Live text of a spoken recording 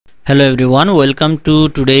Hello everyone, welcome to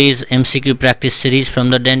today's MCQ practice series from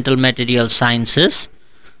the Dental Material Sciences.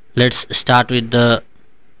 Let's start with the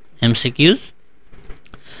MCQs.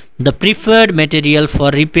 The preferred material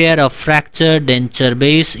for repair of fractured denture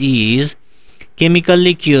base is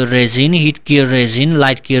chemically cured resin, heat cured resin,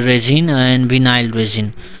 light cured resin and vinyl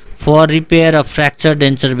resin. For repair of fractured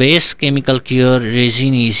denture base, chemical cured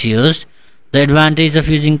resin is used. The advantage of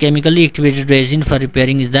using chemically activated resin for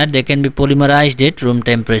repairing is that they can be polymerized at room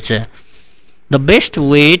temperature. The best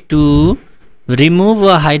way to remove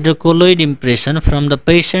a hydrocolloid impression from the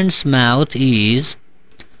patient's mouth is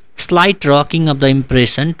slight rocking of the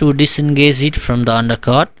impression to disengage it from the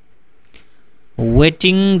undercut,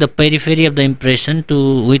 wetting the periphery of the impression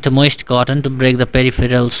with moist cotton to break the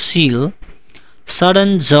peripheral seal,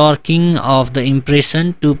 sudden jerking of the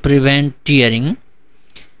impression to prevent tearing,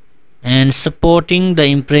 and supporting the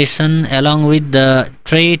impression along with the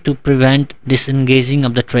tray to prevent disengaging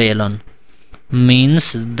of the tray alone.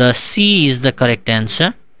 Means the C is the correct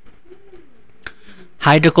answer.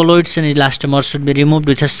 Hydrocolloids and elastomers should be removed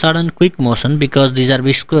with a sudden quick motion because these are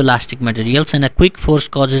viscoelastic materials and a quick force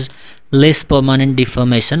causes less permanent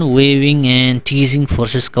deformation. Waving and teasing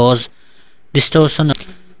forces cause distortion.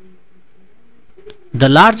 The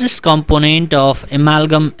largest component of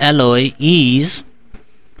amalgam alloy is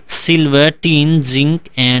silver, tin, zinc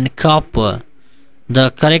and copper.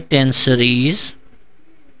 The correct answer is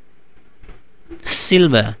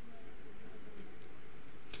silver.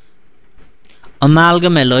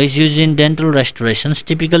 Amalgam alloys used in dental restorations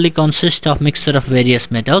typically consist of mixture of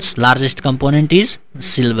various metals. Largest component is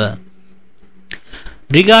silver.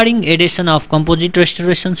 Regarding addition of composite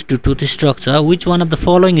restorations to tooth structure, which one of the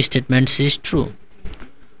following statements is true?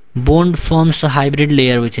 Bond forms a hybrid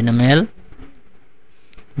layer with enamel.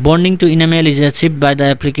 Bonding to enamel is achieved by the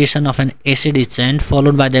application of an acid etchant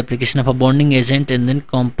followed by the application of a bonding agent and then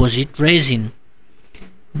composite resin.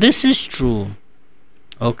 This is true.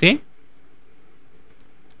 Okay,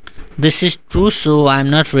 this is true, so I am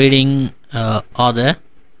not reading other.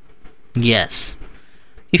 Yes,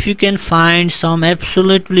 if you can find some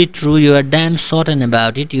absolutely true, you are damn certain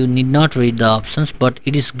about it, you need not read the options, but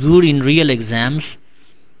it is good in real exams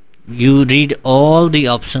you read all the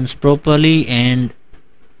options properly and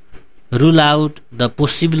rule out the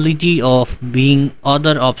possibility of being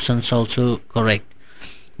other options also correct.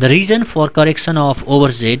 The reason for correction of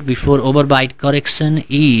overjet before overbite correction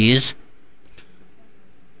is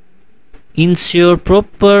ensure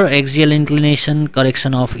proper axial inclination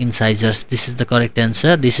correction of incisors. This is the correct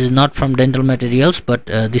answer. This is not from dental materials, but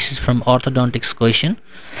this is from orthodontics question.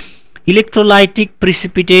 Electrolytic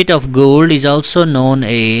precipitate of gold is also known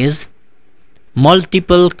as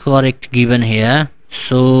multiple correct given here.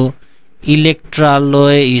 So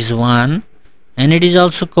electralloy is one and it is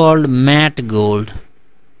also called matte gold.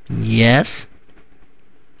 Yes.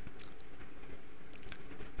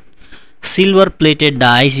 Silver plated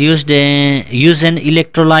dies use an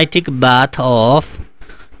electrolytic bath of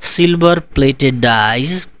silver plated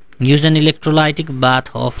dies use an electrolytic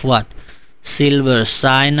bath of what? Silver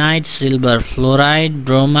cyanide, silver fluoride,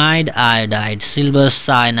 bromide, iodide. Silver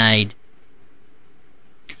cyanide.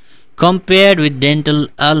 Compared with dental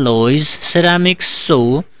alloys, ceramics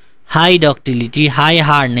show high ductility, high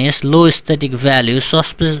hardness, low aesthetic value,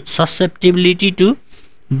 susceptibility to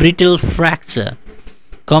brittle fracture.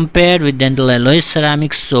 Compared with dental alloys,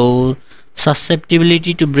 ceramics show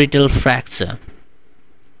susceptibility to brittle fracture.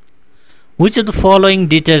 Which of the following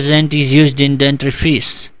detergent is used in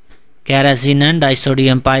dentifrice? Carrageenan,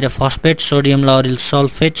 disodium pyrophosphate, sodium lauryl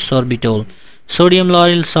sulfate, sorbitol. Sodium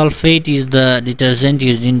lauryl sulfate is the detergent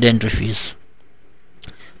used in dentifrice.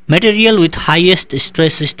 Material with highest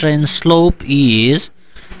stress strain slope is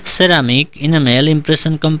ceramic, enamel,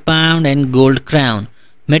 impression compound and gold crown.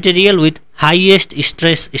 Material with highest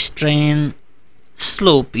stress strain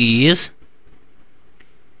slope is,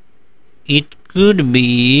 it could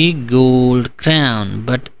be gold crown,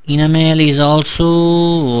 but enamel is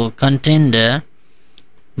also a contender,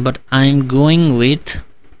 but I am going with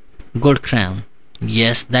gold crown.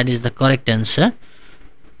 Yes, that is the correct answer.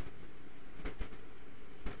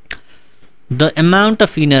 The amount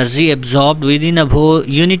of energy absorbed within a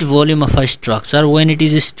unit volume of a structure when it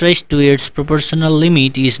is stretched to its proportional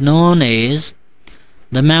limit is known as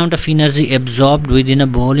the amount of energy absorbed within a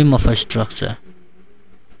volume of a structure.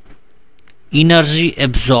 Energy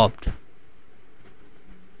absorbed.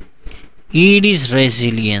 It is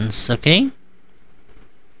resilience. Okay.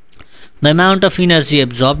 The amount of energy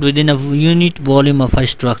absorbed within a unit volume of a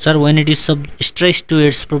structure when it is stretched to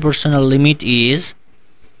its proportional limit is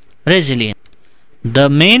resilience. The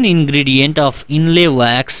main ingredient of inlay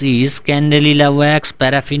wax is candelilla wax,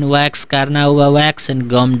 paraffin wax, carnauba wax and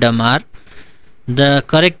gum damar. The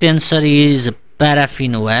correct answer is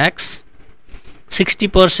paraffin wax.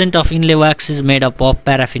 60% of inlay wax is made up of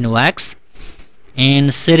paraffin wax, and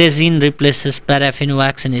cerazine replaces paraffin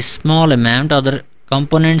wax in a small amount. Other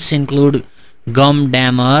components include gum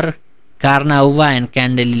damar, carnauba and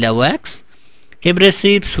candelilla wax.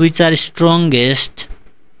 Abrasives which are strongest: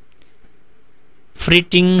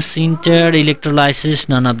 fritting, sintered, electrolysis,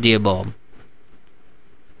 none of the above.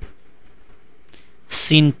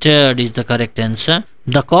 Sintered is the correct answer.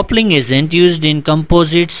 The coupling agent used in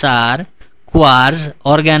composites are quartz,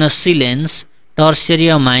 organosilane,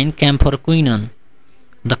 tertiaryamine, camphor-quinone.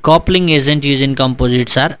 The coupling agent used in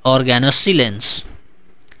composites are organosilanes.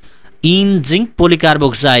 In zinc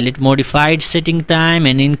polycarboxylate, modified setting time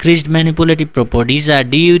and increased manipulative properties are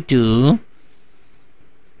due to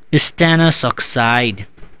stannous oxide.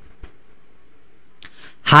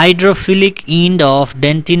 Hydrophilic end of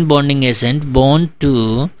dentin bonding agent bond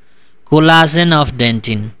to collagen of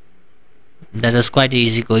dentin. That was quite an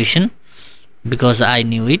easy question because I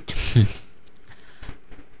knew it.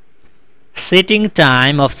 Setting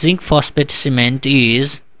time of zinc phosphate cement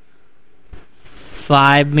is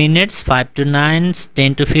 5 minutes, 5 to 9,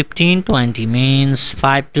 10 to 15, 20 means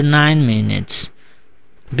 5 to 9 minutes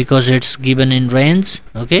because it's given in range.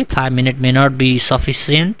 Okay, 5 minutes may not be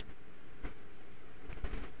sufficient.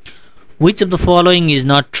 Which of the following is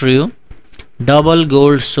not true? Double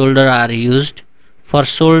gold solder are used. For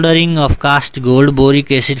soldering of cast gold,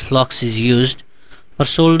 boric acid flux is used. For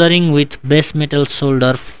soldering with base metal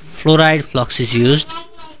solder, fluoride flux is used.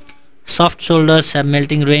 Soft solders have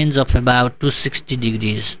melting range of about 260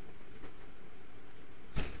 degrees.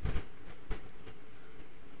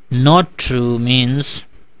 Not true means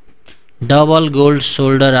double gold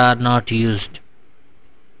solder are not used.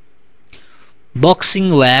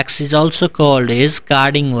 Boxing wax is also called as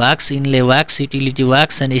carding wax, inlay wax, utility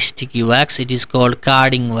wax and sticky wax. It is called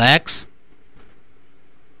carding wax.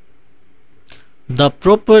 The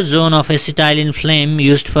proper zone of acetylene flame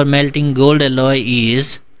used for melting gold alloy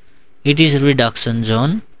is, it is reduction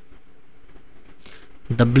zone.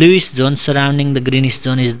 The bluish zone surrounding the greenish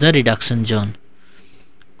zone is the reduction zone.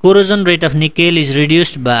 Corrosion rate of nickel is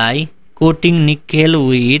reduced by coating nickel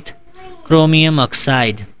with chromium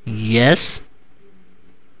oxide. Yes.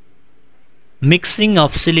 Mixing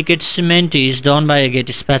of silicate cement is done by a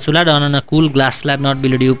Getty spatula, done on a cool glass slab not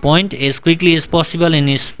below dew point as quickly as possible in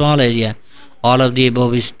a small area. All of the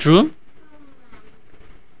above is true.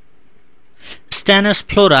 Stannous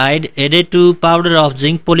fluoride added to powder of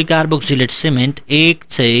zinc polycarboxylate cement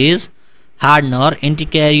acts as hardener,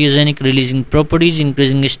 anti-karyogenic releasing properties,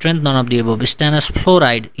 increasing strength, none of the above. Stannous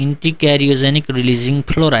fluoride, anti-karyogenic releasing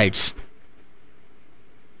fluorides.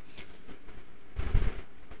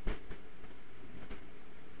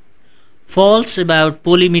 False about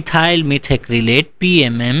polymethyl methacrylate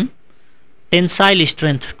PMM. Tensile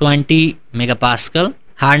strength 20 megapascal,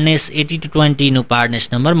 hardness 80 to 20 no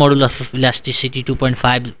hardness number, modulus of elasticity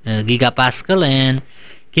 2.5 gigapascal and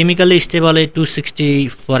chemically stable at 260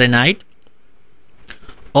 Fahrenheit.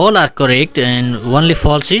 All are correct and only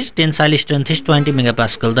false is tensile strength is 20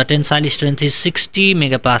 megapascal. The tensile strength is 60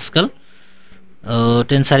 megapascal.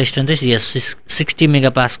 Tensile strength is, yes, 60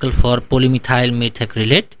 megapascal for polymethyl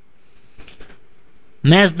methacrylate.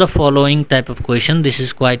 Match the following type of question. This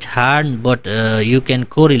is quite hard, but you can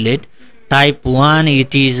correlate. Type 1,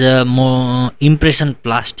 it is more impression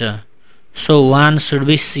plaster, so 1 should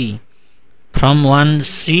be C. From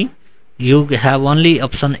 1C you have only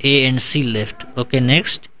option A and C left. Okay,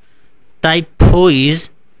 next. Type 4 is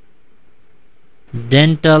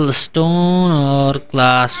dental stone or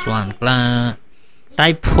class 1.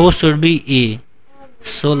 Type 4 should be A,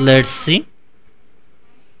 so let's see.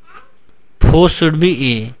 4 should be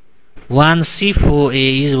A. 1C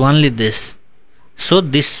 4A is only this. So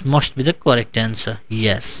this must be the correct answer.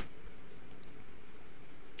 Yes.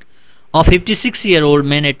 A 56-year-old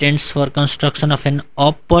man attends for construction of an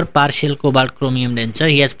upper partial cobalt chromium denture.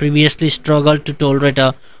 He has previously struggled to tolerate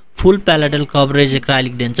a full palatal coverage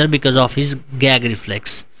acrylic denture because of his gag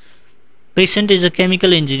reflex. Patient is a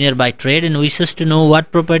chemical engineer by trade and wishes to know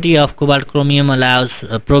what property of cobalt chromium allows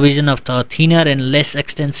provision of a thinner and less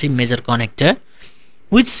extensive major connector.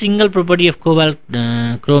 Which single property of cobalt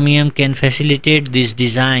chromium can facilitate this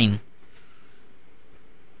design?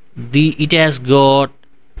 It has got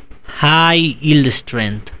high yield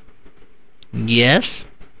strength. Yes.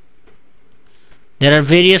 There are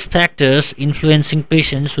various factors influencing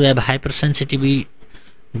patients who have hypersensitivity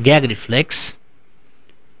gag reflex.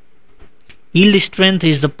 Yield strength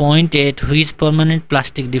is the point at which permanent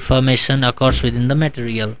plastic deformation occurs within the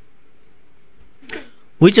material.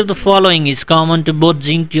 Which of the following is common to both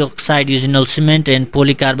zinc dioxide usinol cement and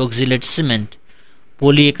polycarboxylate cement?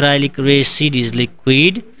 Polyacrylic acid is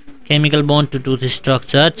liquid. Chemical bond to tooth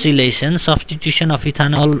structure. Chelation. Substitution of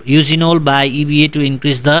usinol by EVA to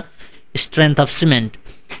increase the strength of cement.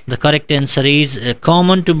 The correct answer is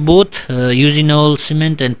common to both usinol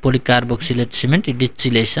cement and polycarboxylate cement. It is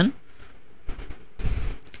chelation.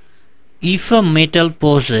 If a metal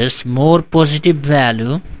possesses more positive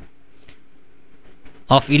value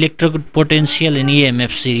of electric potential in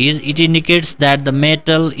EMF series, it indicates that the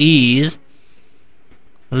metal is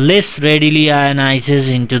less readily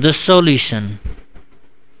ionizes into the solution.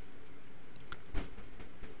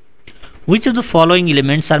 Which of the following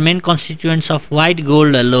elements are main constituents of white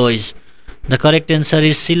gold alloys? The correct answer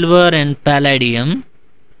is silver and palladium.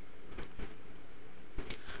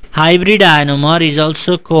 Hybrid ionomer is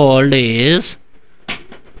also called as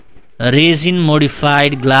resin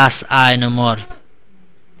modified glass ionomer.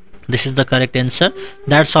 This is the correct answer.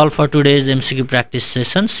 That's all for today's MCQ practice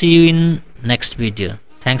session. See you in next video.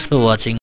 Thanks for watching.